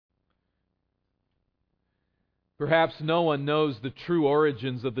Perhaps no one knows the true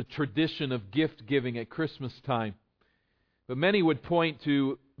origins of the tradition of gift giving at Christmas time. But many would point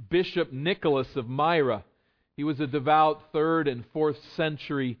to Bishop Nicholas of Myra. He was a devout 3rd and 4th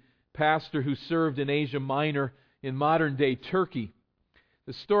century pastor who served in Asia Minor in modern-day Turkey.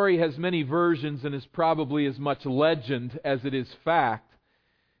 The story has many versions and is probably as much legend as it is fact.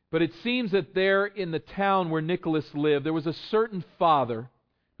 But it seems that there in the town where Nicholas lived, there was a certain father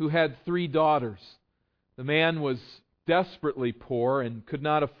who had 3 daughters. The man was desperately poor and could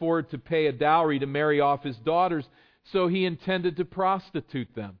not afford to pay a dowry to marry off his daughters, so he intended to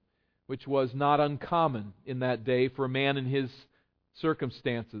prostitute them, which was not uncommon in that day for a man in his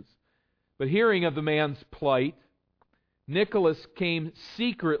circumstances. But hearing of the man's plight, Nicholas came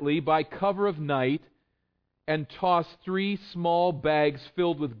secretly by cover of night and tossed 3 small bags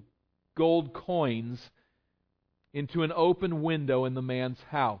filled with gold coins into an open window in the man's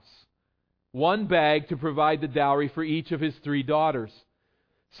house. 1 bag to provide the dowry for each of his 3 daughters.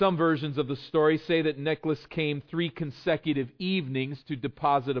 Some versions of the story say that Nicholas came 3 consecutive evenings to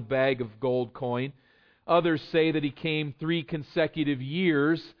deposit a bag of gold coin. Others say that he came 3 consecutive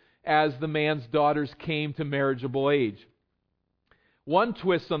years as the man's daughters came to marriageable age. One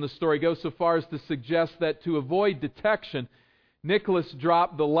twist on the story goes so far as to suggest that to avoid detection, Nicholas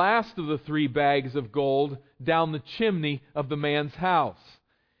dropped the last of the 3 bags of gold down the chimney of the man's house,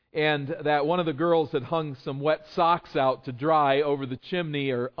 and that one of the girls had hung some wet socks out to dry over the chimney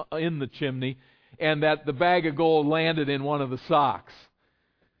or in the chimney, and that the bag of gold landed in one of the socks.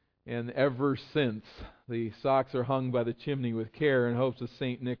 And ever since, the socks are hung by the chimney with care in hopes that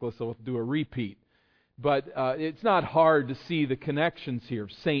St. Nicholas will do a repeat. But it's not hard to see the connections here.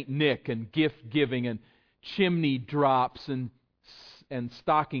 St. Nick and gift giving and chimney drops and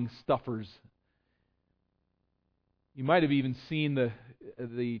stocking stuffers. You might have even seen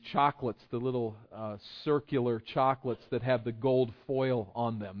the chocolates, the little circular chocolates that have the gold foil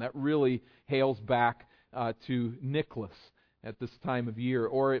on them. That really hails back to Nicholas at this time of year.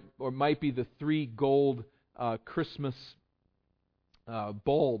 Or it might be the 3 gold Christmas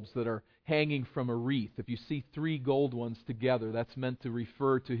bulbs that are hanging from a wreath. If you see 3 gold ones together, that's meant to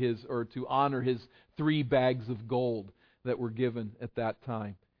refer to his, or to honor his 3 bags of gold that were given at that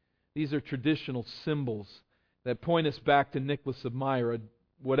time. These are traditional symbols that point us back to Nicholas of Myra.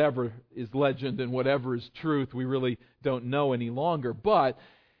 Whatever is legend and whatever is truth, we really don't know any longer. But,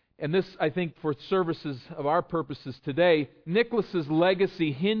 and this I think for services of our purposes today, Nicholas's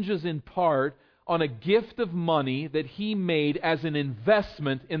legacy hinges in part on a gift of money that he made as an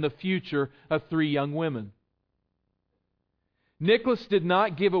investment in the future of 3 young women. Nicholas did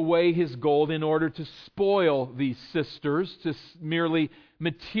not give away his gold in order to spoil these sisters, to merely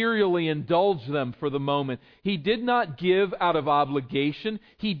materially indulge them for the moment. He did not give out of obligation.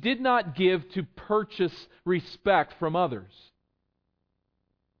 He did not give to purchase respect from others.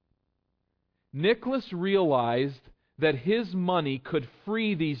 Nicholas realized that his money could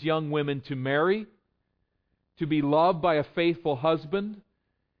free these young women to marry, to be loved by a faithful husband,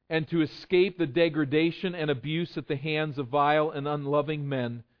 and to escape the degradation and abuse at the hands of vile and unloving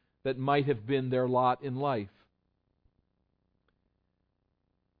men that might have been their lot in life.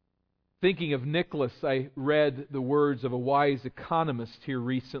 Thinking of Nicholas, I read the words of a wise economist here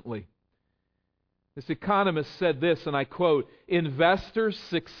recently. This economist said this, and I quote, "Investors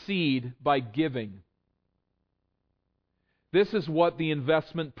succeed by giving." This is what the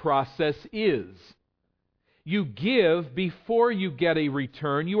investment process is. You give before you get a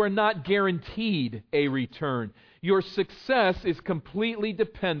return. You are not guaranteed a return. Your success is completely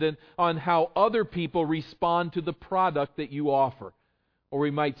dependent on how other people respond to the product that you offer. Or we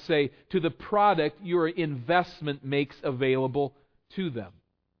might say, to the product your investment makes available to them.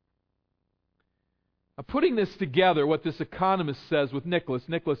 Now, putting this together, what this economist says with Nicholas,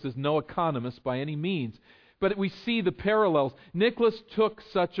 Nicholas is no economist by any means, but we see the parallels. Nicholas took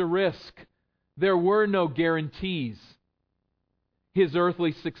such a risk. There were no guarantees. His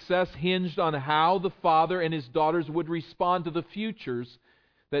earthly success hinged on how the father and his daughters would respond to the futures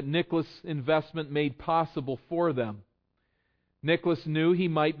that Nicholas' investment made possible for them. Nicholas knew he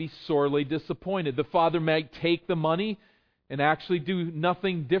might be sorely disappointed. The father might take the money and actually do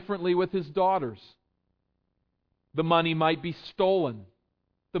nothing differently with his daughters. The money might be stolen.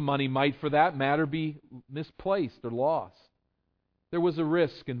 The money might, for that matter, be misplaced or lost. There was a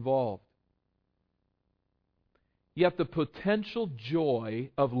risk involved. Yet the potential joy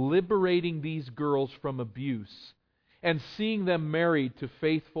of liberating these girls from abuse and seeing them married to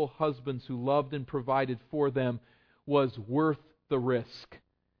faithful husbands who loved and provided for them was worth the risk.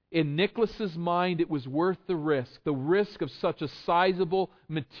 In Nicholas's mind, it was worth the risk of such a sizable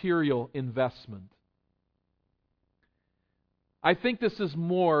material investment. I think this is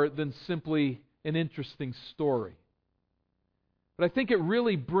more than simply an interesting story. But I think it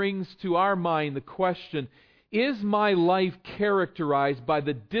really brings to our mind the question, is my life characterized by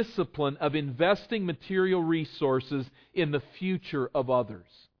the discipline of investing material resources in the future of others?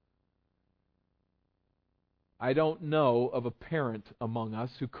 I don't know of a parent among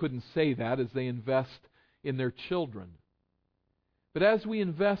us who couldn't say that as they invest in their children. But as we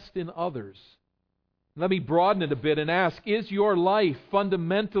invest in others, let me broaden it a bit and ask, is your life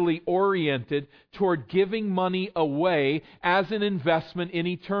fundamentally oriented toward giving money away as an investment in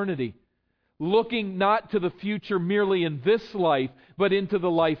eternity? Looking not to the future merely in this life, but into the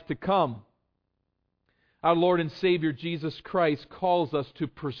life to come. Our Lord and Savior Jesus Christ calls us to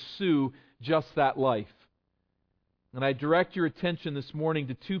pursue just that life. And I direct your attention this morning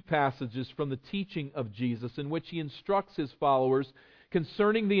to two passages from the teaching of Jesus in which He instructs His followers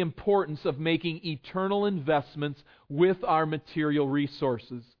concerning the importance of making eternal investments with our material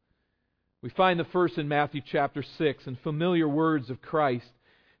resources. We find the first in Matthew chapter 6, in familiar words of Christ.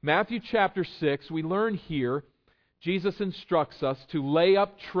 Matthew chapter 6, we learn here, Jesus instructs us to lay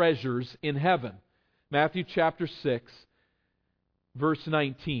up treasures in heaven. Matthew chapter 6, verse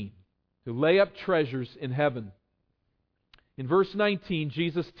 19. To lay up treasures in heaven. In verse 19,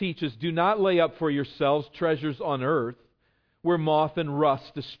 Jesus teaches, "Do not lay up for yourselves treasures on earth, where moth and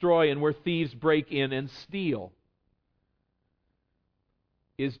rust destroy and where thieves break in and steal."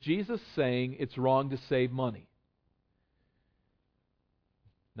 Is Jesus saying it's wrong to save money?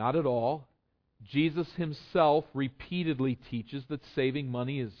 Not at all. Jesus Himself repeatedly teaches that saving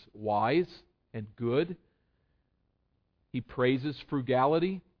money is wise and good. He praises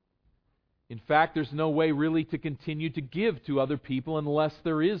frugality. In fact, there's no way really to continue to give to other people unless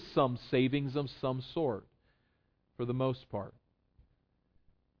there is some savings of some sort, for the most part.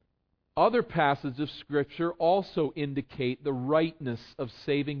 Other passages of Scripture also indicate the rightness of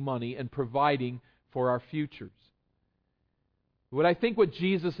saving money and providing for our futures. What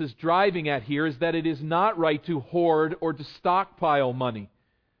Jesus is driving at here is that it is not right to hoard or to stockpile money.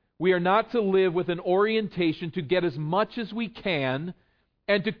 We are not to live with an orientation to get as much as we can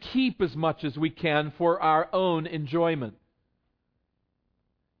and to keep as much as we can for our own enjoyment.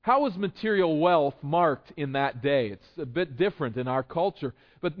 How was material wealth marked in that day? It's a bit different in our culture,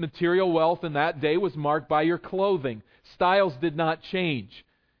 but material wealth in that day was marked by your clothing. Styles did not change.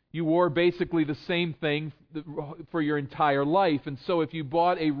 You wore basically the same thing for your entire life, and so if you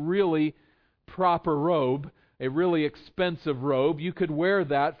bought a really proper robe, a really expensive robe, you could wear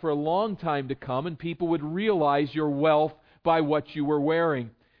that for a long time to come, and people would realize your wealth by what you were wearing.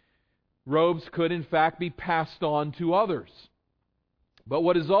 Robes could, in fact, be passed on to others. But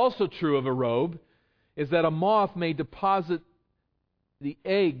what is also true of a robe is that a moth may deposit the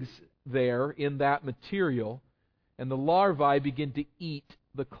eggs there in that material, and the larvae begin to eat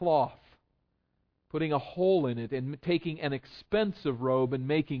the cloth, putting a hole in it and taking an expensive robe and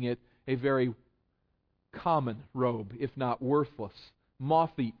making it a very common robe, if not worthless,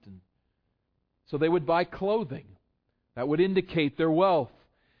 moth-eaten. So they would buy clothing. That would indicate their wealth.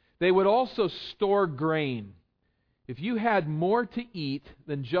 They would also store grain. If you had more to eat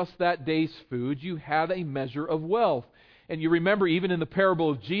than just that day's food, you had a measure of wealth. And you remember even in the parable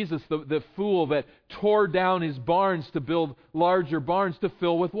of Jesus, the fool that tore down his barns to build larger barns to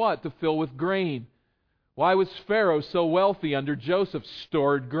fill with what? To fill with grain. Why was Pharaoh so wealthy under Joseph?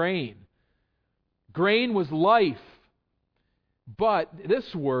 Stored grain. Grain was life. But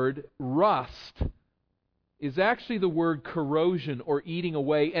this word, rust, is actually the word corrosion or eating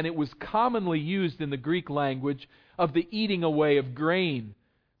away, and it was commonly used in the Greek language of the eating away of grain.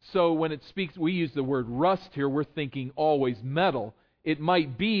 So when it speaks, we use the word rust here, we're thinking always metal. It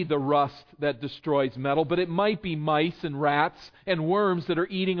might be the rust that destroys metal, but it might be mice and rats and worms that are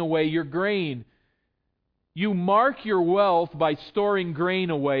eating away your grain. You mark your wealth by storing grain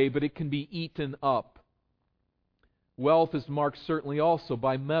away, but it can be eaten up. Wealth is marked certainly also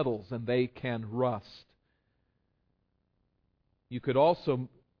by metals, and they can rust. You could also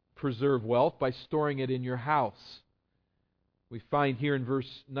preserve wealth by storing it in your house. We find here in verse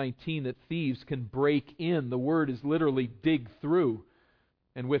 19 that thieves can break in. The word is literally dig through.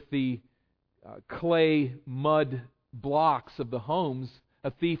 And with the clay mud blocks of the homes,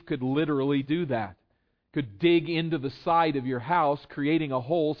 a thief could literally do that. Could dig into the side of your house, creating a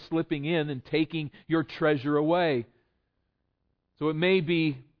hole, slipping in and taking your treasure away. So it may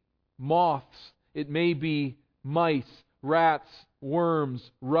be moths, it may be mice, rats,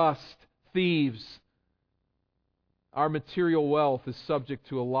 worms, rust, thieves. Our material wealth is subject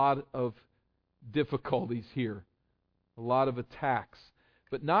to a lot of difficulties here, a lot of attacks.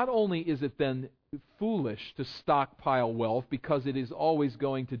 But not only is it then foolish to stockpile wealth because it is always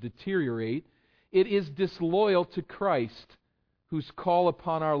going to deteriorate, it is disloyal to Christ, whose call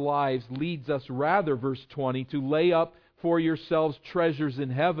upon our lives leads us rather, verse 20, to lay up for yourselves treasures in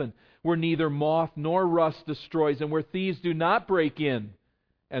heaven, where neither moth nor rust destroys, and where thieves do not break in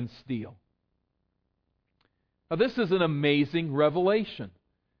and steal. Now, this is an amazing revelation.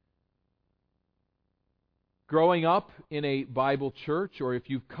 Growing up in a Bible church, or if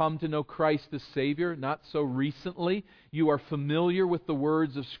you've come to know Christ as Savior, not so recently, you are familiar with the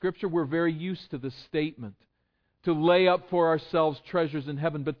words of Scripture. We're very used to this statement, to lay up for ourselves treasures in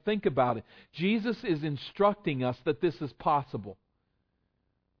heaven. But think about it. Jesus is instructing us that this is possible.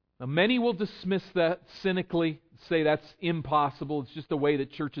 Now, many will dismiss that cynically, say that's impossible. It's just a way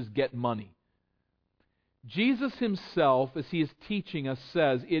that churches get money. Jesus Himself, as He is teaching us,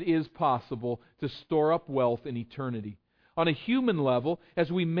 says it is possible to store up wealth in eternity. On a human level,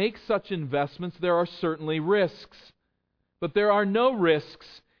 as we make such investments, there are certainly risks. But there are no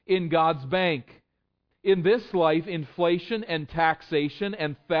risks in God's bank. In this life, inflation and taxation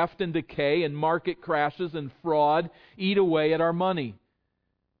and theft and decay and market crashes and fraud eat away at our money.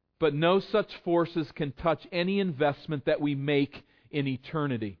 But no such forces can touch any investment that we make in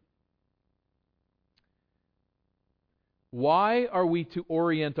eternity. Why are we to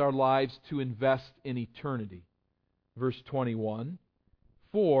orient our lives to invest in eternity? Verse 21,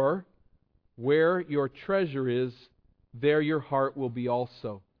 for where your treasure is, there your heart will be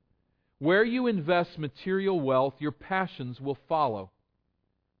also. Where you invest material wealth, your passions will follow.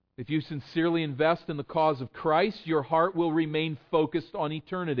 If you sincerely invest in the cause of Christ, your heart will remain focused on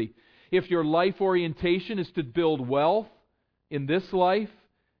eternity. If your life orientation is to build wealth in this life,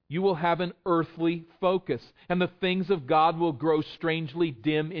 you will have an earthly focus, and the things of God will grow strangely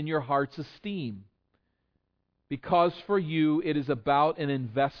dim in your heart's esteem. Because for you, it is about an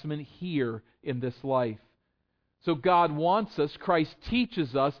investment here in this life. So God wants us, Christ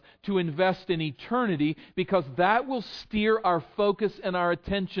teaches us, to invest in eternity because that will steer our focus and our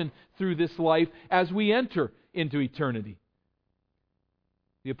attention through this life as we enter into eternity.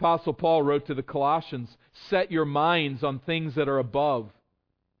 The Apostle Paul wrote to the Colossians, set your minds on things that are above,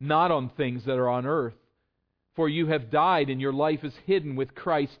 not on things that are on earth. For you have died, and your life is hidden with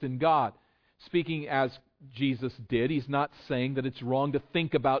Christ in God. Speaking as Jesus did, He's not saying that it's wrong to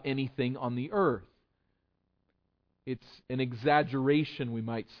think about anything on the earth. It's an exaggeration, we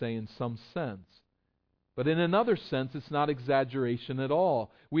might say, in some sense. But in another sense, it's not exaggeration at all.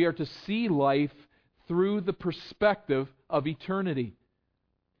 We are to see life through the perspective of eternity.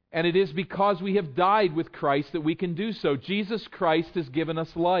 And it is because we have died with Christ that we can do so. Jesus Christ has given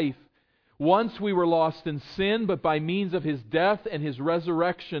us life. Once we were lost in sin, but by means of His death and His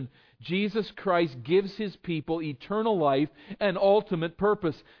resurrection, Jesus Christ gives His people eternal life and ultimate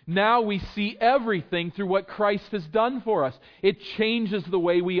purpose. Now we see everything through what Christ has done for us. It changes the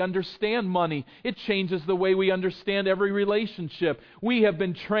way we understand money. It changes the way we understand every relationship. We have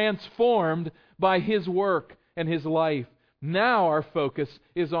been transformed by His work and His life. Now our focus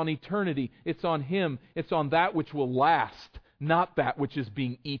is on eternity. It's on Him. It's on that which will last, not that which is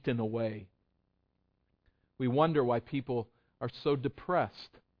being eaten away. We wonder why people are so depressed.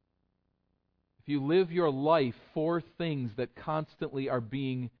 If you live your life for things that constantly are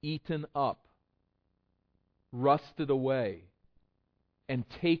being eaten up, rusted away, and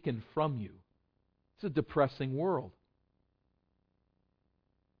taken from you, it's a depressing world.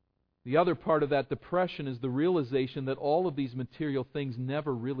 The other part of that depression is the realization that all of these material things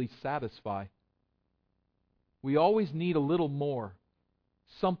never really satisfy. We always need a little more,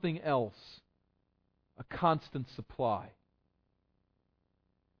 something else, a constant supply.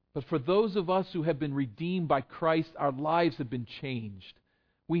 But for those of us who have been redeemed by Christ, our lives have been changed.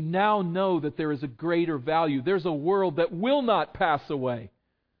 We now know that there is a greater value. There's a world that will not pass away.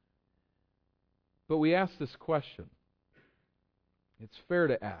 But we ask this question. It's fair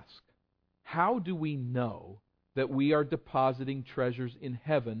to ask. How do we know that we are depositing treasures in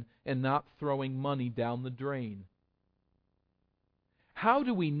heaven and not throwing money down the drain? How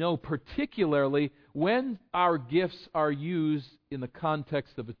do we know, particularly when our gifts are used in the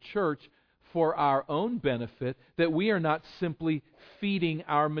context of a church for our own benefit, that we are not simply feeding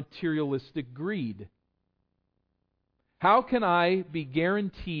our materialistic greed? How can I be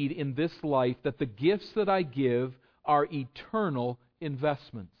guaranteed in this life that the gifts that I give are eternal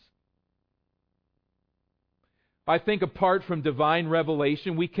investments? I think apart from divine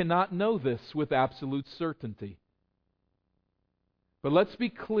revelation, we cannot know this with absolute certainty. But let's be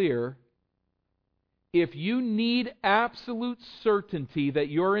clear, if you need absolute certainty that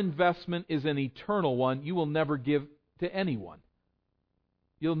your investment is an eternal one, you will never give to anyone.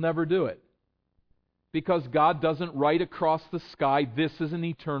 you'll never do it. Because God doesn't write across the sky, this is an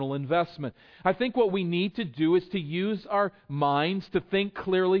eternal investment. I think what we need to do is to use our minds to think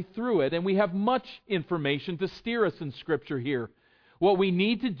clearly through it. And we have much information to steer us in Scripture here. What we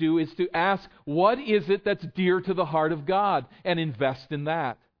need to do is to ask, what is it that's dear to the heart of God? And invest in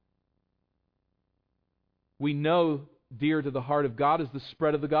that. We know dear to the heart of God is the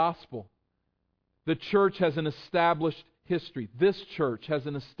spread of the gospel. The church has an established history. This church has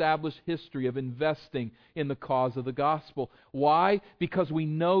an established history of investing in the cause of the gospel. Why? Because we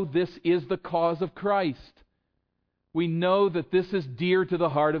know this is the cause of Christ. We know that this is dear to the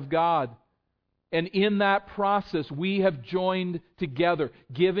heart of God. And in that process, we have joined together,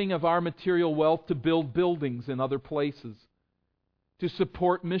 giving of our material wealth to build buildings in other places, to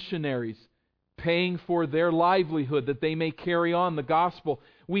support missionaries, paying for their livelihood that they may carry on the gospel.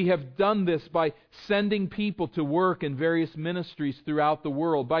 We have done this by sending people to work in various ministries throughout the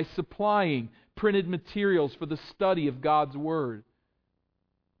world, by supplying printed materials for the study of God's Word.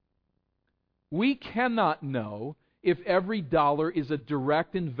 We cannot know if every dollar is a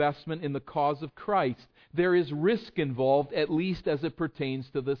direct investment in the cause of Christ. There is risk involved, at least as it pertains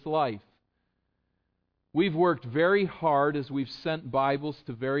to this life. We've worked very hard as we've sent Bibles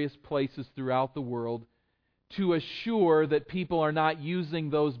to various places throughout the world to assure that people are not using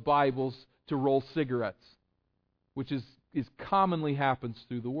those Bibles to roll cigarettes, which is commonly happens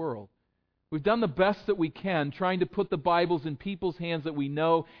through the world. We've done the best that we can, trying to put the Bibles in people's hands that we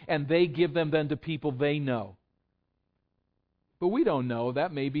know, and they give them then to people they know. But we don't know.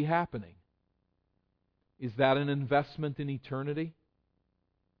 That may be happening. Is that an investment in eternity?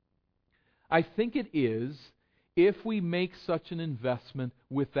 I think it is if we make such an investment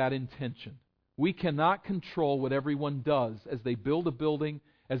with that intention. We cannot control what everyone does as they build a building,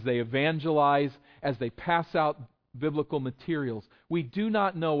 as they evangelize, as they pass out biblical materials. We do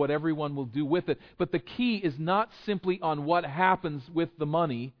not know what everyone will do with it. But the key is not simply on what happens with the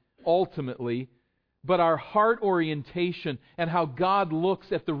money, ultimately, but our heart orientation and how God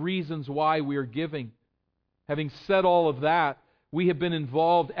looks at the reasons why we are giving. Having said all of that, we have been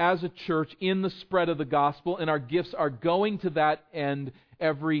involved as a church in the spread of the gospel, and our gifts are going to that end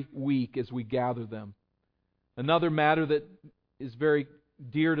every week as we gather them. Another matter that is very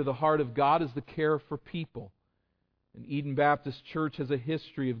dear to the heart of God is the care for people. And Eden Baptist Church has a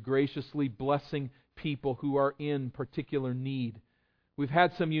history of graciously blessing people who are in particular need. We've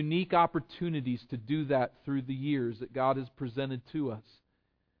had some unique opportunities to do that through the years that God has presented to us.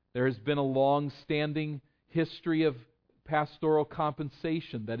 There has been a long-standing history of pastoral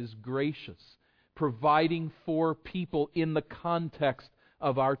compensation that is gracious, providing for people in the context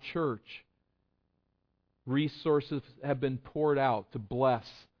of our church. Resources have been poured out to bless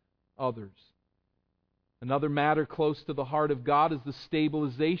others. Another matter close to the heart of God is the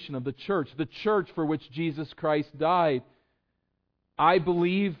stabilization of the church for which Jesus Christ died. I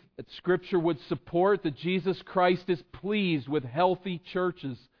believe that Scripture would support that Jesus Christ is pleased with healthy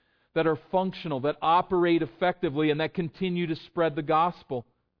churches that are functional, that operate effectively, and that continue to spread the gospel.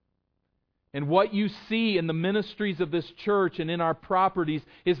 And what you see in the ministries of this church and in our properties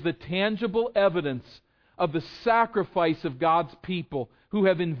is the tangible evidence of the sacrifice of God's people who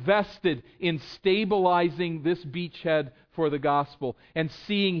have invested in stabilizing this beachhead for the gospel and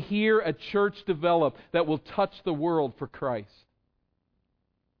seeing here a church develop that will touch the world for Christ.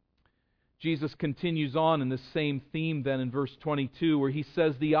 Jesus continues on in this same theme then in verse 22 where He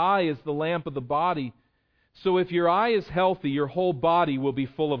says, "The eye is the lamp of the body. So if your eye is healthy, your whole body will be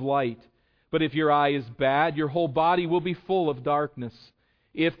full of light. But if your eye is bad, your whole body will be full of darkness.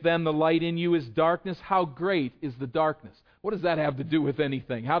 If then the light in you is darkness, how great is the darkness?" What does that have to do with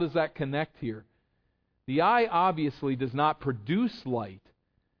anything? How does that connect here? The eye obviously does not produce light,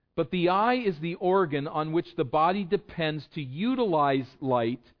 but the eye is the organ on which the body depends to utilize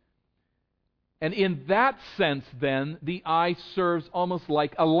light. And in that sense, then, the eye serves almost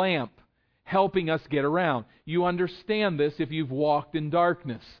like a lamp, helping us get around. You understand this if you've walked in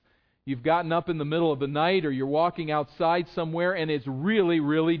darkness. You've gotten up in the middle of the night or you're walking outside somewhere and it's really,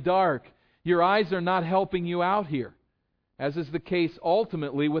 really dark. Your eyes are not helping you out here, as is the case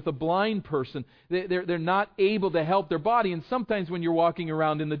ultimately with a blind person. They're not able to help their body. And sometimes when you're walking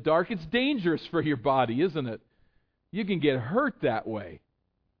around in the dark, it's dangerous for your body, isn't it? You can get hurt that way.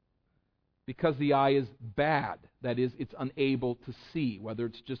 Because the eye is bad. That is, it's unable to see, whether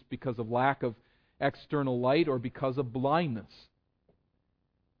it's just because of lack of external light or because of blindness.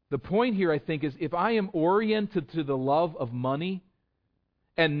 The point here, I think, is if I am oriented to the love of money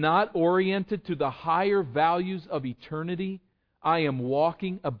and not oriented to the higher values of eternity, I am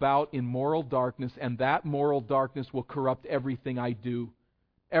walking about in moral darkness, and that moral darkness will corrupt everything I do.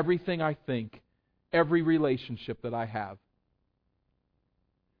 everything I think, every relationship that I have.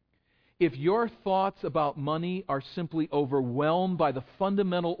 If your thoughts about money are simply overwhelmed by the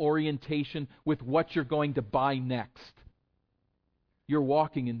fundamental orientation with what you're going to buy next, you're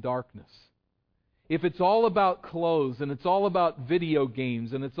walking in darkness. If it's all about clothes and it's all about video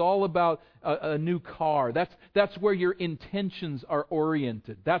games and it's all about a new car, that's where your intentions are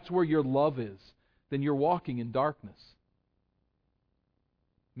oriented. That's where your love is. Then you're walking in darkness.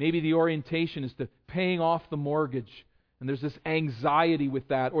 Maybe the orientation is to paying off the mortgage, and there's this anxiety with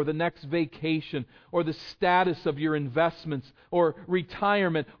that, or the next vacation, or the status of your investments, or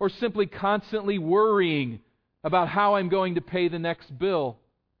retirement, or simply constantly worrying about how I'm going to pay the next bill.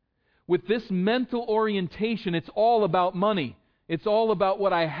 With this mental orientation, it's all about money. It's all about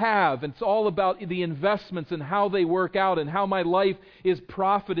what I have. It's all about the investments and how they work out and how my life is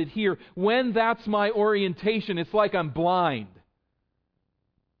profited here. When that's my orientation, it's like I'm blind.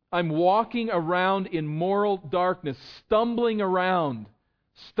 I'm walking around in moral darkness, stumbling around,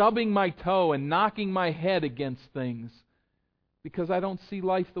 stubbing my toe and knocking my head against things because I don't see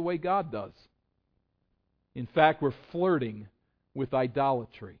life the way God does. In fact, we're flirting with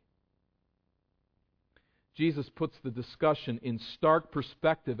idolatry. Jesus puts the discussion in stark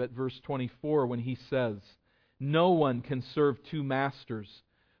perspective at verse 24 when He says, "No one can serve two masters,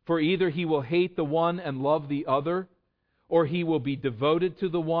 for either he will hate the one and love the other, or he will be devoted to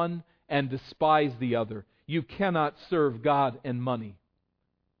the one and despise the other. You cannot serve God and money."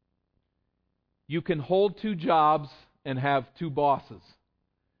 You can hold two jobs and have two bosses,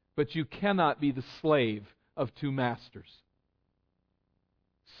 but you cannot be the slave of two masters.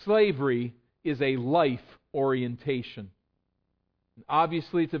 Slavery is a life orientation.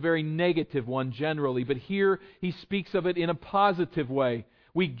 Obviously, it's a very negative one generally, but here He speaks of it in a positive way.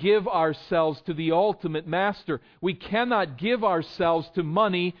 We give ourselves to the ultimate master. We cannot give ourselves to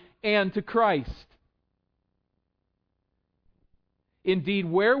money and to Christ. Indeed,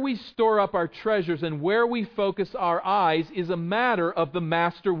 where we store up our treasures and where we focus our eyes is a matter of the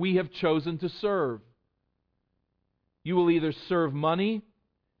master we have chosen to serve. You will either serve money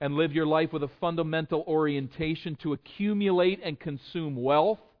and live your life with a fundamental orientation to accumulate and consume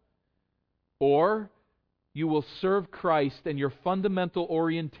wealth, or you will serve Christ and your fundamental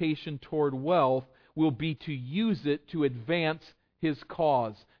orientation toward wealth will be to use it to advance His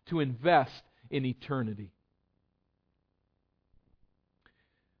cause, to invest in eternity.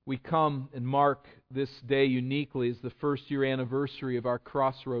 We come and mark this day uniquely as the first-year anniversary of our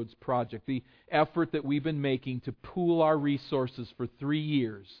Crossroads project, the effort that we've been making to pool our resources for 3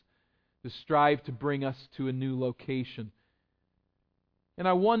 years to strive to bring us to a new location. And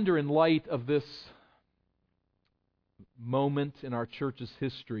I wonder, in light of this moment in our church's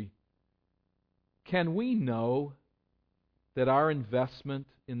history, can we know that our investment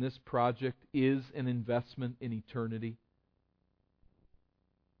in this project is an investment in eternity?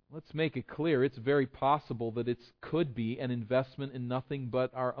 Let's make it clear, it's very possible that it could be an investment in nothing but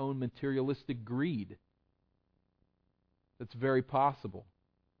our own materialistic greed. It's very possible.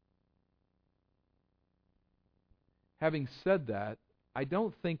 Having said that, I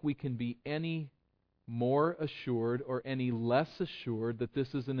don't think we can be any more assured or any less assured that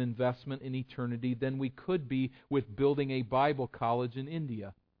this is an investment in eternity than we could be with building a Bible college in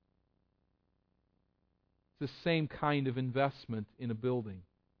India. It's the same kind of investment in a building.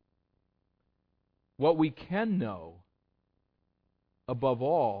 What we can know, above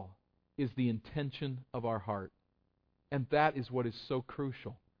all, is the intention of our heart. And that is what is so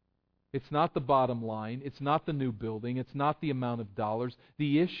crucial. It's not the bottom line. It's not the new building. It's not the amount of dollars.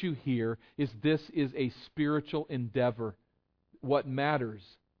 The issue here is this is a spiritual endeavor. What matters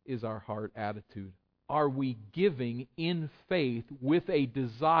is our heart attitude. Are we giving in faith with a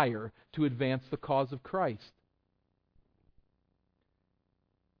desire to advance the cause of Christ?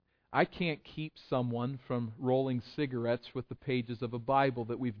 I can't keep someone from rolling cigarettes with the pages of a Bible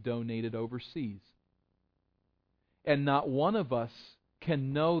that we've donated overseas. And not one of us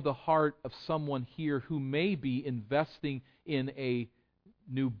can know the heart of someone here who may be investing in a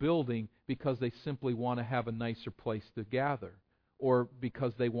new building because they simply want to have a nicer place to gather, or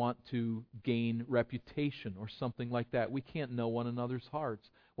because they want to gain reputation or something like that. We can't know one another's hearts.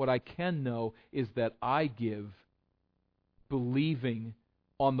 What I can know is that I give believing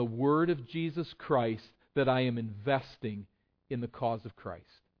on the word of Jesus Christ that I am investing in the cause of Christ.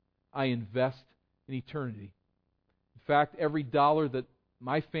 I invest in eternity. In fact, every dollar that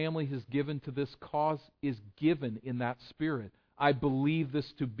my family has given to this cause is given in that spirit. I believe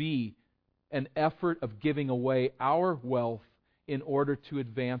this to be an effort of giving away our wealth in order to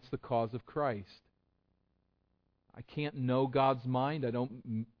advance the cause of Christ. I can't know God's mind. I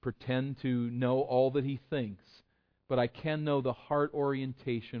don't pretend to know all that He thinks. But I can know the heart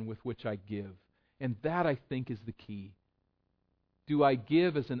orientation with which I give. And that, I think, is the key. Do I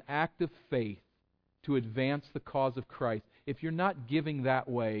give as an act of faith to advance the cause of Christ? If you're not giving that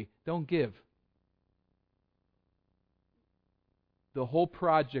way, don't give. The whole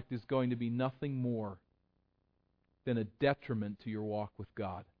project is going to be nothing more than a detriment to your walk with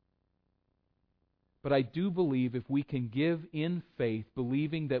God. But I do believe if we can give in faith,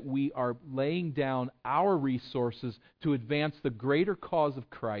 believing that we are laying down our resources to advance the greater cause of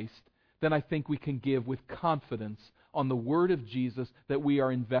Christ, then I think we can give with confidence on the word of Jesus that we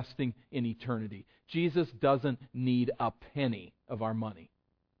are investing in eternity. Jesus doesn't need a penny of our money.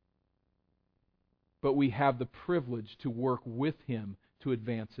 But we have the privilege to work with Him to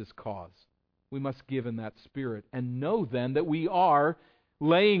advance His cause. We must give in that spirit and know then that we are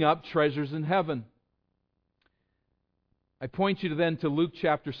laying up treasures in heaven. I point you then to Luke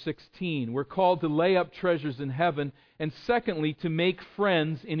chapter 16. We're called to lay up treasures in heaven, and secondly, to make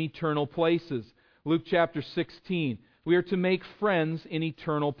friends in eternal places. Luke chapter 16. We are to make friends in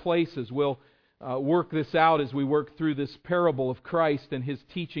eternal places. We'll work this out as we work through this parable of Christ and His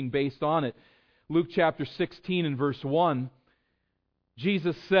teaching based on it. Luke chapter 16 and verse 1,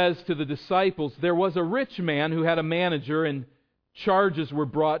 Jesus says to the disciples, "There was a rich man who had a manager, and charges were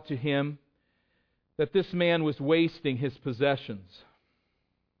brought to him that this man was wasting his possessions."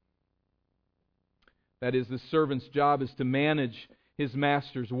 That is, the servant's job is to manage his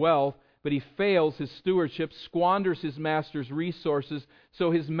master's wealth, but he fails his stewardship, squanders his master's resources,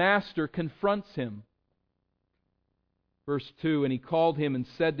 so his master confronts him. Verse 2, "And he called him and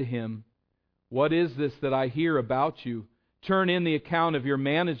said to him, 'What is this that I hear about you? Turn in the account of your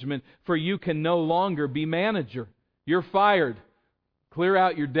management, for you can no longer be manager. You're fired. Clear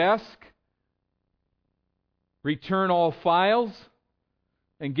out your desk, return all files,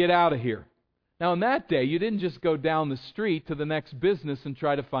 and get out of here.'" Now, in that day, you didn't just go down the street to the next business and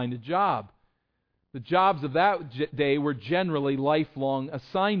try to find a job. The jobs of that day were generally lifelong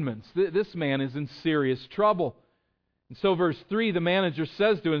assignments. This man is in serious trouble. And so verse 3, the manager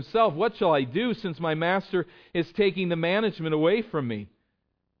says to himself, "What shall I do since my master is taking the management away from me?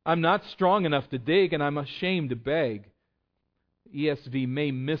 I'm not strong enough to dig, and I'm ashamed to beg." ESV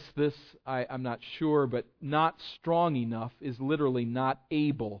may miss this, I'm not sure, but not strong enough is literally not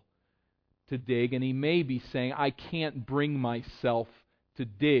able to dig. And he may be saying, I can't bring myself to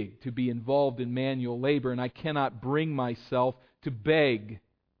dig, to be involved in manual labor, and I cannot bring myself to beg.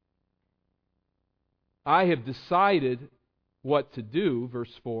 "I have decided what to do,"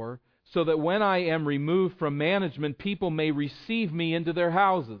 verse 4, "so that when I am removed from management, people may receive me into their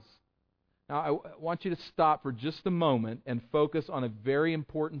houses." Now, I want you to stop for just a moment and focus on a very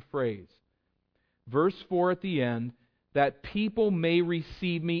important phrase. Verse 4 at the end, "that people may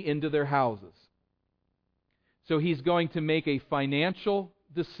receive me into their houses." So he's going to make a financial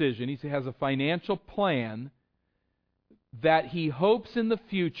decision. He has a financial plan that he hopes in the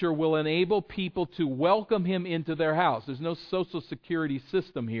future will enable people to welcome him into their house. There's no social security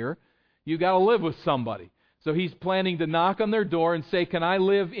system here. You've got to live with somebody. So he's planning to knock on their door and say, "Can I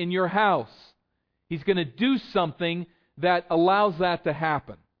live in your house?" He's going to do something that allows that to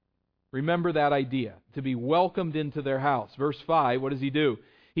happen. Remember that idea, to be welcomed into their house. Verse 5, what does he do?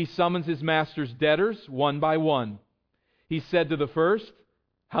 He summons his master's debtors one by one. He said to the first,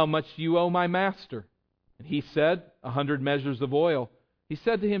 "How much do you owe my master?" And he said, 100 measures of oil. He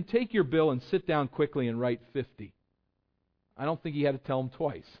said to him, "Take your bill and sit down quickly and write 50. I don't think he had to tell him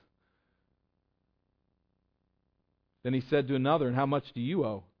twice. Then he said to another, "And how much do you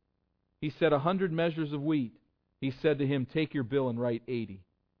owe?" He said, 100 measures of wheat. He said to him, "Take your bill and write 80.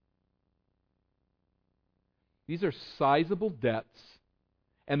 These are sizable debts,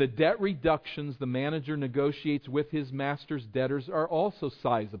 and the debt reductions the manager negotiates with his master's debtors are also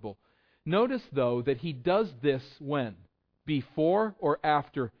sizable. Notice, though, that he does this when? Before or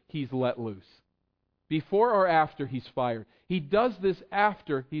after he's let loose? Before or after he's fired? He does this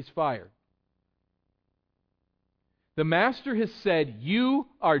after he's fired. The master has said, "You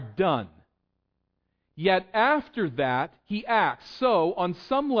are done." Yet after that, he acts. So, on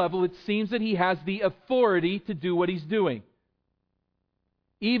some level, it seems that he has the authority to do what he's doing,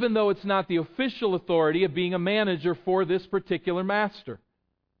 even though it's not the official authority of being a manager for this particular master.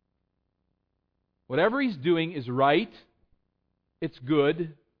 Whatever he's doing is right, it's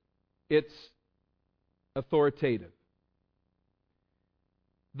good, it's authoritative.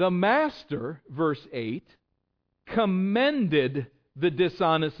 The master, verse 8, commended the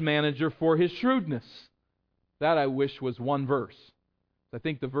dishonest manager for his shrewdness. That, I wish, was one verse. I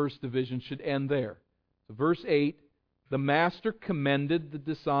think the verse division should end there. Verse 8, the master commended the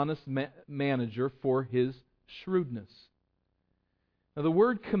dishonest manager for his shrewdness. Now, the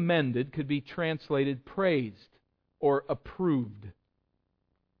word commended could be translated praised or approved.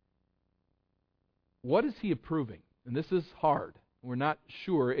 What is he approving? And this is hard. We're not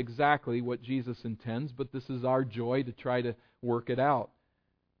sure exactly what Jesus intends, but this is our joy to try to work it out.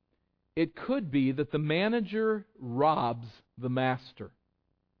 It could be that the manager robs the master.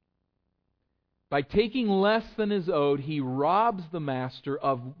 By taking less than is owed, he robs the master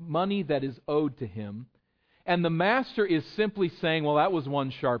of money that is owed to him. And the master is simply saying, well, that was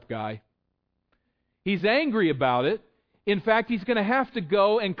one sharp guy. He's angry about it. In fact, he's going to have to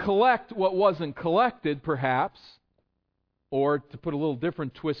go and collect what wasn't collected, perhaps. Or, to put a little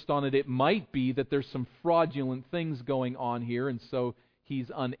different twist on it, it might be that there's some fraudulent things going on here, and so he's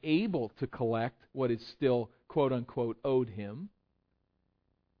unable to collect what is still, quote-unquote, owed him.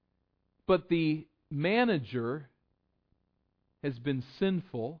 But the manager has been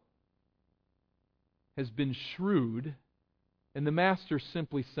sinful, has been shrewd, and the master's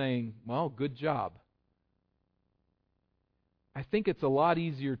simply saying, well, good job. I think it's a lot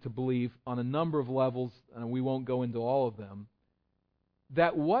easier to believe on a number of levels, and we won't go into all of them,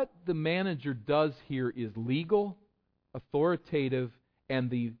 that what the manager does here is legal, authoritative, and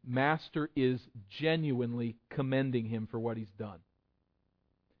the master is genuinely commending him for what he's done.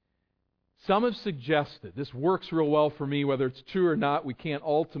 Some have suggested, this works real well for me, whether it's true or not, we can't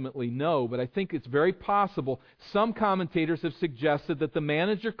ultimately know, but I think it's very possible. Some commentators have suggested that the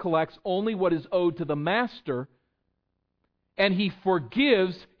manager collects only what is owed to the master, and he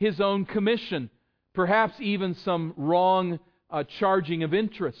forgives his own commission, perhaps even some wrong charging of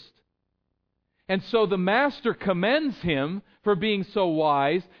interest. And so the master commends him for being so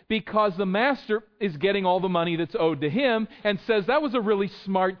wise because the master is getting all the money that's owed to him and says that was a really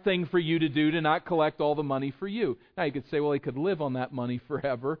smart thing for you to do, to not collect all the money for you. Now you could say, well, he could live on that money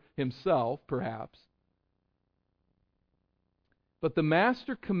forever himself, perhaps. But the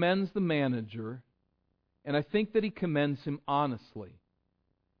master commends the manager, and I think that he commends him honestly.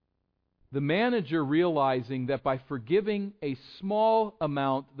 The manager realizing that by forgiving a small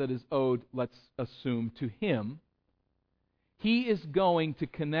amount that is owed, let's assume, to him, he is going to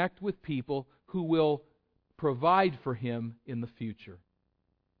connect with people who will provide for him in the future.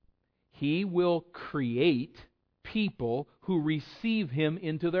 He will create people who receive him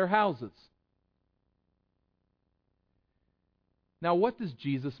into their houses. Now, what does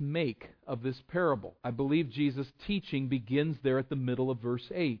Jesus make of this parable? I believe Jesus' teaching begins there at the middle of verse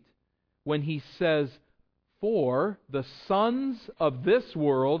 8. When he says, for the sons of this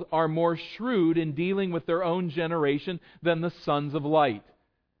world are more shrewd in dealing with their own generation than the sons of light.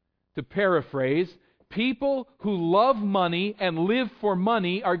 To paraphrase, people who love money and live for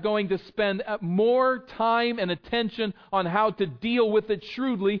money are going to spend more time and attention on how to deal with it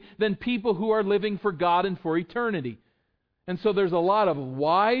shrewdly than people who are living for God and for eternity. And so there's a lot of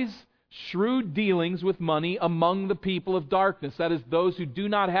wise, shrewd dealings with money among the people of darkness. That is, those who do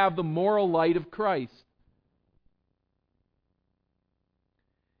not have the moral light of Christ.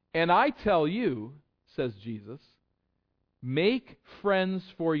 And I tell you, says Jesus, make friends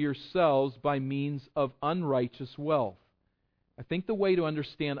for yourselves by means of unrighteous wealth. I think the way to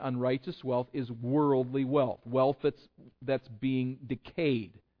understand unrighteous wealth is worldly wealth. Wealth that's being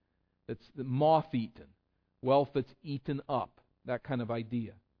decayed, that's moth-eaten. Wealth that's eaten up. That kind of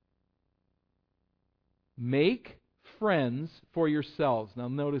idea. Make friends for yourselves. Now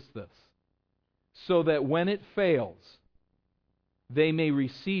notice this. So that when it fails, they may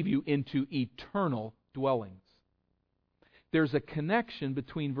receive you into eternal dwellings. There's a connection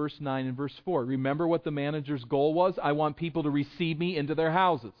between verse 9 and verse 4. Remember what the manager's goal was? I want people to receive me into their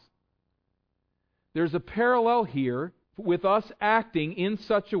houses. There's a parallel here with us acting in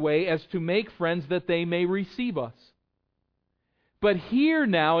such a way as to make friends that they may receive us. But here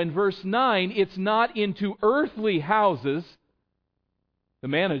now in verse 9, it's not into earthly houses. The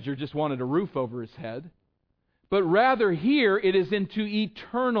manager just wanted a roof over his head. But rather here it is into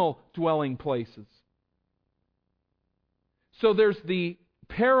eternal dwelling places. So there's the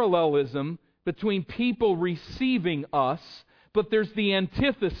parallelism between people receiving us, but there's the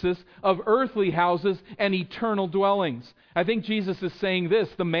antithesis of earthly houses and eternal dwellings. I think Jesus is saying this.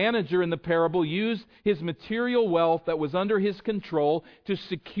 The manager in the parable used his material wealth that was under his control to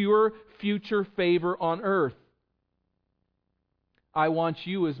secure future favor on earth. I want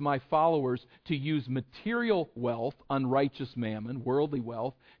you as my followers to use material wealth, unrighteous mammon, worldly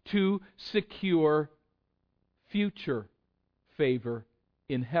wealth, to secure future favor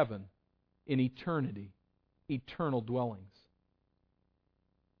in heaven, in eternity, eternal dwellings.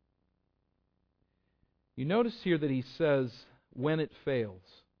 You notice here that he says, when it fails,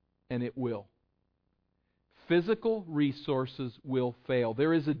 and it will. Physical resources will fail.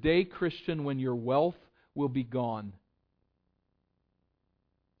 There is a day, Christian, when your wealth will be gone.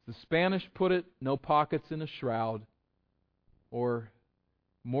 The Spanish put it, no pockets in a shroud, or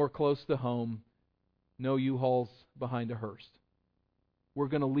more close to home, no U-Hauls behind a hearse. We're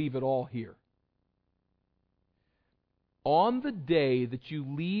going to leave it all here. On the day that you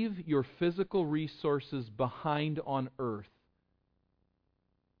leave your physical resources behind on earth,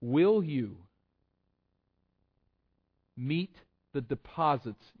 will you meet the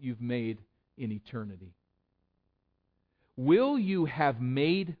deposits you've made in eternity? Will you have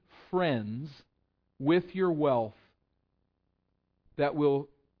made friends with your wealth that will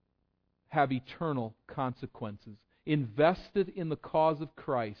have eternal consequences? Invested in the cause of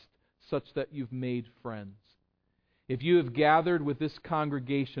Christ such that you've made friends. If you have gathered with this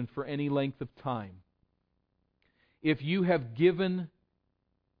congregation for any length of time, if you have given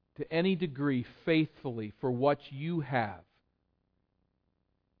to any degree faithfully for what you have,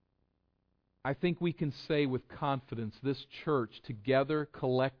 I think we can say with confidence, this church, together,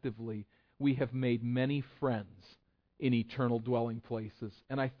 collectively, we have made many friends in eternal dwelling places.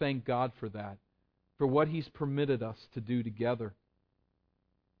 And I thank God for that, for what He's permitted us to do together.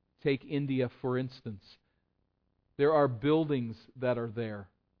 Take India, for instance. There are buildings that are there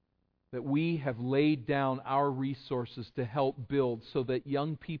that we have laid down our resources to help build so that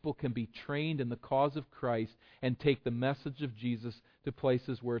young people can be trained in the cause of Christ and take the message of Jesus to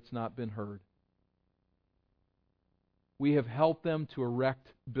places where it's not been heard. We have helped them to erect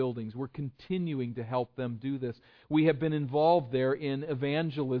buildings. We're continuing to help them do this. We have been involved there in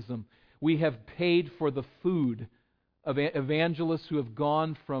evangelism. We have paid for the food of evangelists who have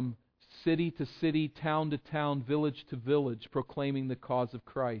gone from city to city, town to town, village to village, proclaiming the cause of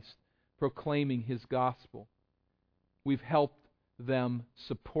Christ, proclaiming His gospel. We've helped them,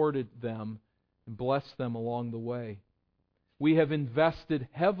 supported them, and blessed them along the way. We have invested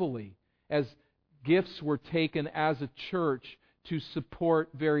heavily as gifts were taken as a church to support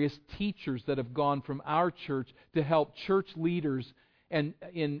various teachers that have gone from our church to help church leaders and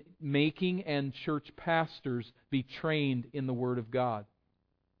in making and church pastors be trained in the Word of God.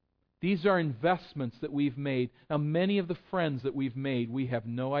 These are investments that we've made. Now, many of the friends that we've made, we have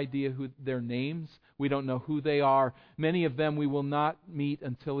no idea who their names. We don't know who they are. Many of them we will not meet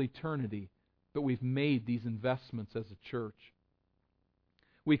until eternity. But we've made these investments as a church.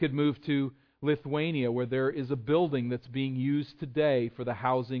 We could move to Lithuania, where there is a building that's being used today for the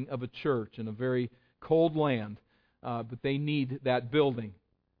housing of a church in a very cold land. But they need that building.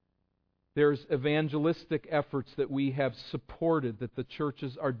 There's evangelistic efforts that we have supported that the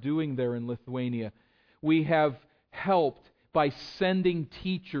churches are doing there in Lithuania. We have helped by sending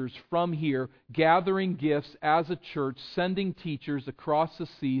teachers from here, gathering gifts as a church, sending teachers across the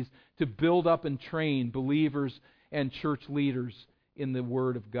seas to build up and train believers and church leaders in the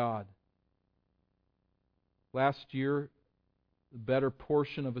Word of God. Last year, the better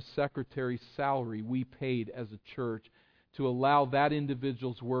portion of a secretary's salary we paid as a church to allow that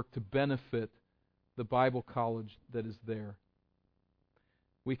individual's work to benefit the Bible college that is there.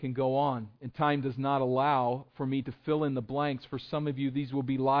 We can go on, and time does not allow for me to fill in the blanks. For some of you, these will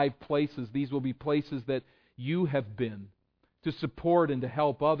be live places. These will be places that you have been to support and to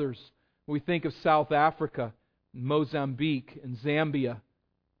help others. We think of South Africa, Mozambique, and Zambia,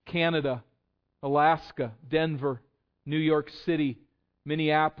 Canada, Alaska, Denver, New York City,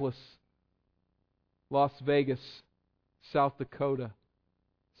 Minneapolis, Las Vegas, South Dakota,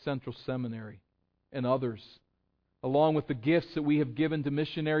 Central Seminary, and others, along with the gifts that we have given to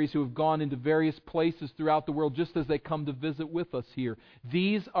missionaries who have gone into various places throughout the world just as they come to visit with us here.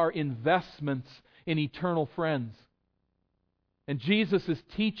 These are investments in eternal friends. And Jesus is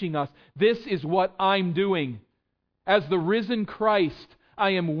teaching us, this is what I'm doing. As the risen Christ,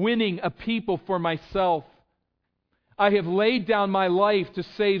 I am winning a people for myself. I have laid down my life to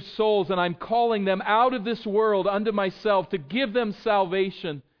save souls, and I'm calling them out of this world unto myself to give them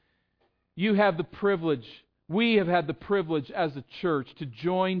salvation. You have the privilege, we have had the privilege as a church to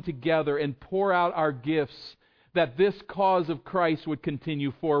join together and pour out our gifts that this cause of Christ would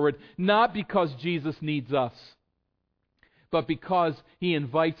continue forward, not because Jesus needs us, but because He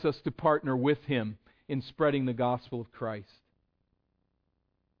invites us to partner with Him in spreading the gospel of Christ.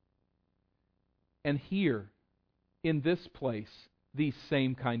 And here, in this place, these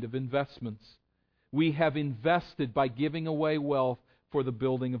same kind of investments. We have invested by giving away wealth for the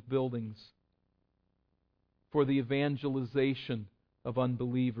building of buildings, for the evangelization of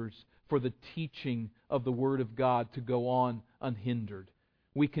unbelievers, for the teaching of the Word of God to go on unhindered.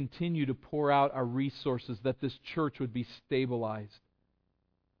 we continue to pour out our resources that this church would be stabilized.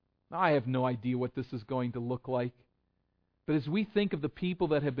 Now, I have no idea what this is going to look like. But as we think of the people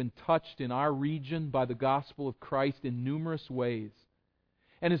that have been touched in our region by the gospel of Christ in numerous ways,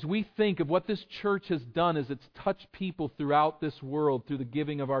 and as we think of what this church has done as it's touched people throughout this world through the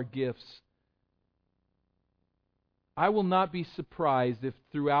giving of our gifts, I will not be surprised if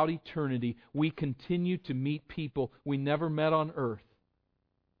throughout eternity we continue to meet people we never met on earth,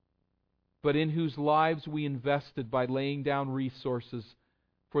 but in whose lives we invested by laying down resources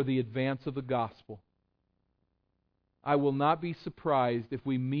for the advance of the gospel. I will not be surprised if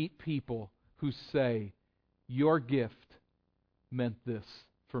we meet people who say, "Your gift meant this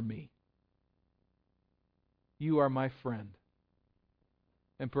for me. You are my friend."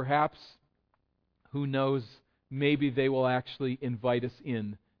 And perhaps, who knows, maybe they will actually invite us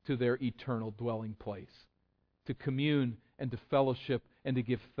in to their eternal dwelling place, to commune and to fellowship and to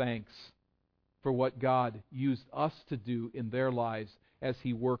give thanks for what God used us to do in their lives as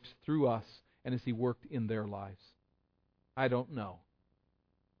He works through us and as He worked in their lives. I don't know.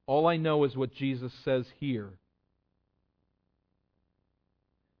 All I know is what Jesus says here.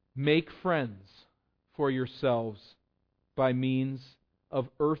 Make friends for yourselves by means of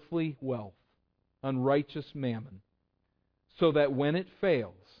earthly wealth, unrighteous mammon, so that when it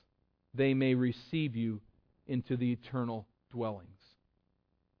fails, they may receive you into the eternal dwellings.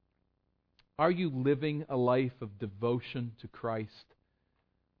 Are you living a life of devotion to Christ?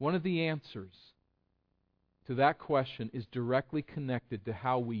 One of the answers to that question is directly connected to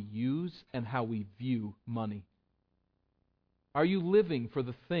how we use and how we view money. Are you living for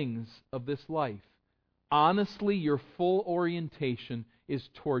the things of this life? Honestly, your full orientation is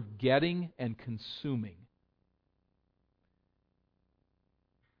toward getting and consuming.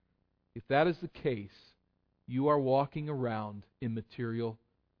 If that is the case, you are walking around in material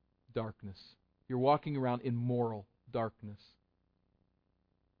darkness. You're walking around in moral darkness.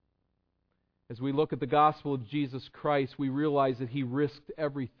 As we look at the gospel of Jesus Christ, we realize that He risked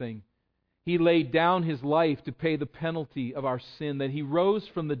everything. He laid down His life to pay the penalty of our sin, that He rose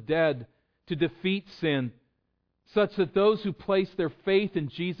from the dead to defeat sin, such that those who place their faith in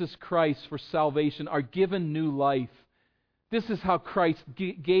Jesus Christ for salvation are given new life. This is how Christ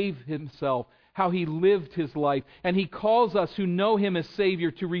gave Himself, how He lived His life. And He calls us who know Him as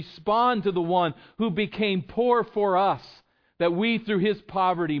Savior to respond to the One who became poor for us, that we through His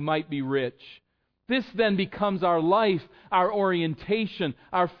poverty might be rich. This then becomes our life, our orientation,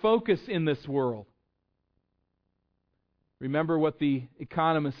 our focus in this world. Remember what the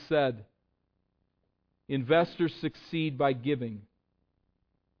economist said. Investors succeed by giving.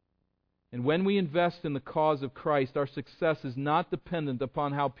 And when we invest in the cause of Christ, our success is not dependent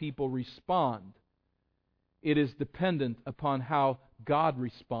upon how people respond. It is dependent upon how God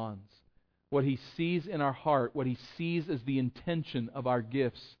responds. What He sees in our heart, what He sees as the intention of our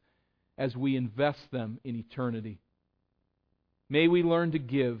gifts as we invest them in eternity. May we learn to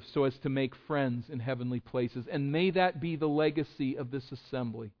give so as to make friends in heavenly places. And may that be the legacy of this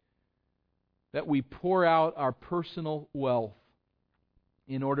assembly. That we pour out our personal wealth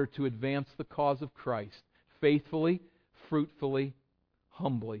in order to advance the cause of Christ, faithfully, fruitfully,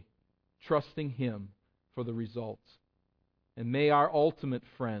 humbly, trusting Him for the results. And may our ultimate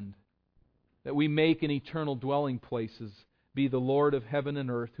friend, that we make in eternal dwelling places, be the Lord of heaven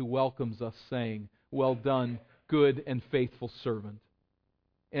and earth, who welcomes us, saying, "Well done, good and faithful servant.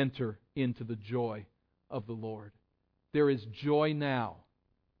 Enter into the joy of the Lord." There is joy now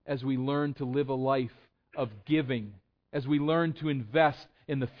as we learn to live a life of giving, as we learn to invest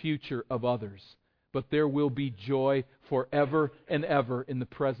in the future of others. But there will be joy forever and ever in the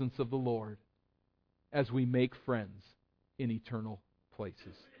presence of the Lord as we make friends in eternal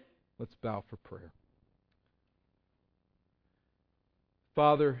places. Let's bow for prayer.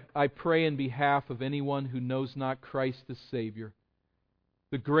 Father, I pray in behalf of anyone who knows not Christ as Savior,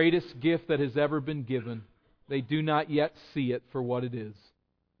 the greatest gift that has ever been given, they do not yet see it for what it is.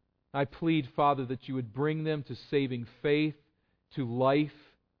 I plead, Father, that You would bring them to saving faith, to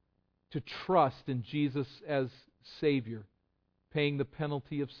life, to trust in Jesus as Savior, paying the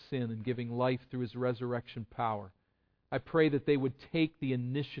penalty of sin and giving life through His resurrection power. I pray that they would take the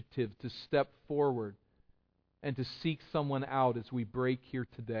initiative to step forward and to seek someone out as we break here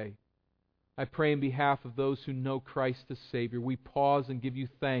today. I pray in behalf of those who know Christ as Savior, we pause and give You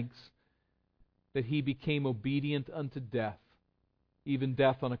thanks that He became obedient unto death, even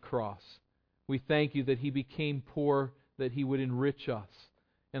death on a cross. We thank You that He became poor, that He would enrich us.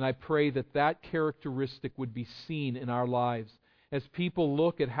 And I pray that that characteristic would be seen in our lives as people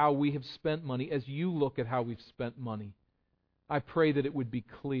look at how we have spent money, as You look at how we've spent money. I pray that it would be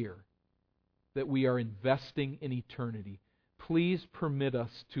clear that we are investing in eternity. Please permit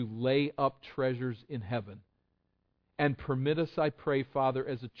us to lay up treasures in heaven. And permit us, I pray, Father,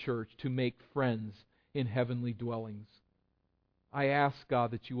 as a church, to make friends in heavenly dwellings. I ask,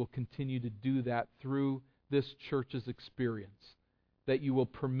 God, that you will continue to do that through this church's experience, that you will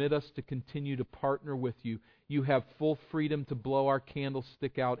permit us to continue to partner with you. You have full freedom to blow our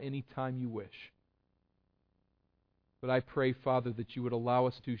candlestick out any time you wish. But I pray, Father, that you would allow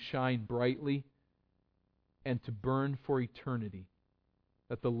us to shine brightly and to burn for eternity,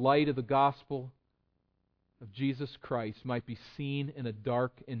 that the light of the gospel of Jesus Christ might be seen in a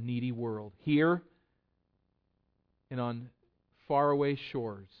dark and needy world, here and on faraway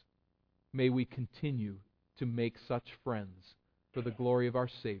shores. May we continue to make such friends for the glory of our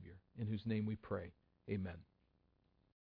Savior, in whose name we pray. Amen.